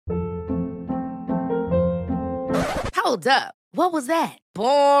Hold up. What was that?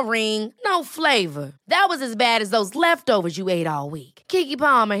 Boring. No flavor. That was as bad as those leftovers you ate all week. Keke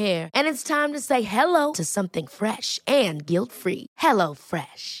Palmer here, and it's time to say hello to something fresh and guilt-free. Hello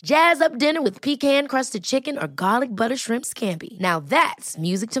Fresh. Jazz up dinner with pecan-crusted chicken or garlic butter shrimp scampi. Now that's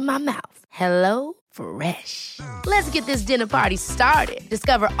music to my mouth. Hello Fresh. Let's get this dinner party started.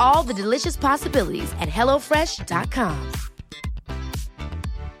 Discover all the delicious possibilities at hellofresh.com.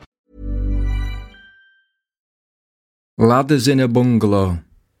 Ladders in a bungalow.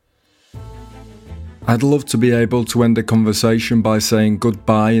 I'd love to be able to end a conversation by saying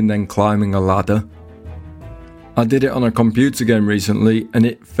goodbye and then climbing a ladder. I did it on a computer game recently and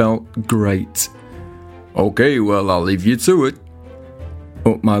it felt great. Okay, well, I'll leave you to it.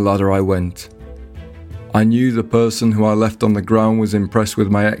 Up my ladder I went. I knew the person who I left on the ground was impressed with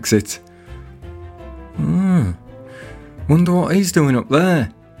my exit. Wonder what he's doing up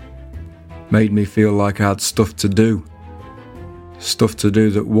there. Made me feel like I had stuff to do. Stuff to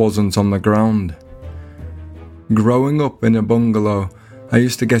do that wasn't on the ground. Growing up in a bungalow, I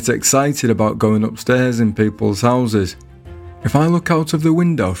used to get excited about going upstairs in people's houses. If I look out of the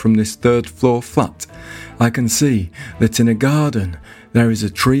window from this third floor flat, I can see that in a garden there is a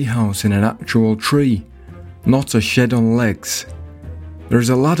tree house in an actual tree, not a shed on legs. There is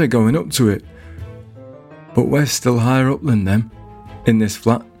a ladder going up to it, but we're still higher up than them, in this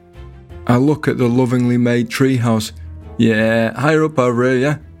flat. I look at the lovingly made tree house. Yeah, higher up over here,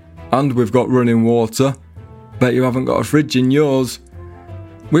 yeah? And we've got running water. Bet you haven't got a fridge in yours.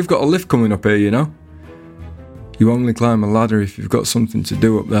 We've got a lift coming up here, you know. You only climb a ladder if you've got something to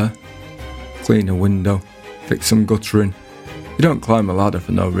do up there. Clean a window, fix some guttering. You don't climb a ladder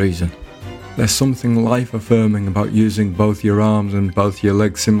for no reason. There's something life-affirming about using both your arms and both your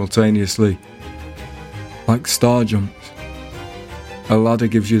legs simultaneously. Like star jumps. A ladder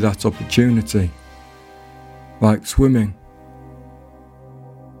gives you that opportunity. Like swimming.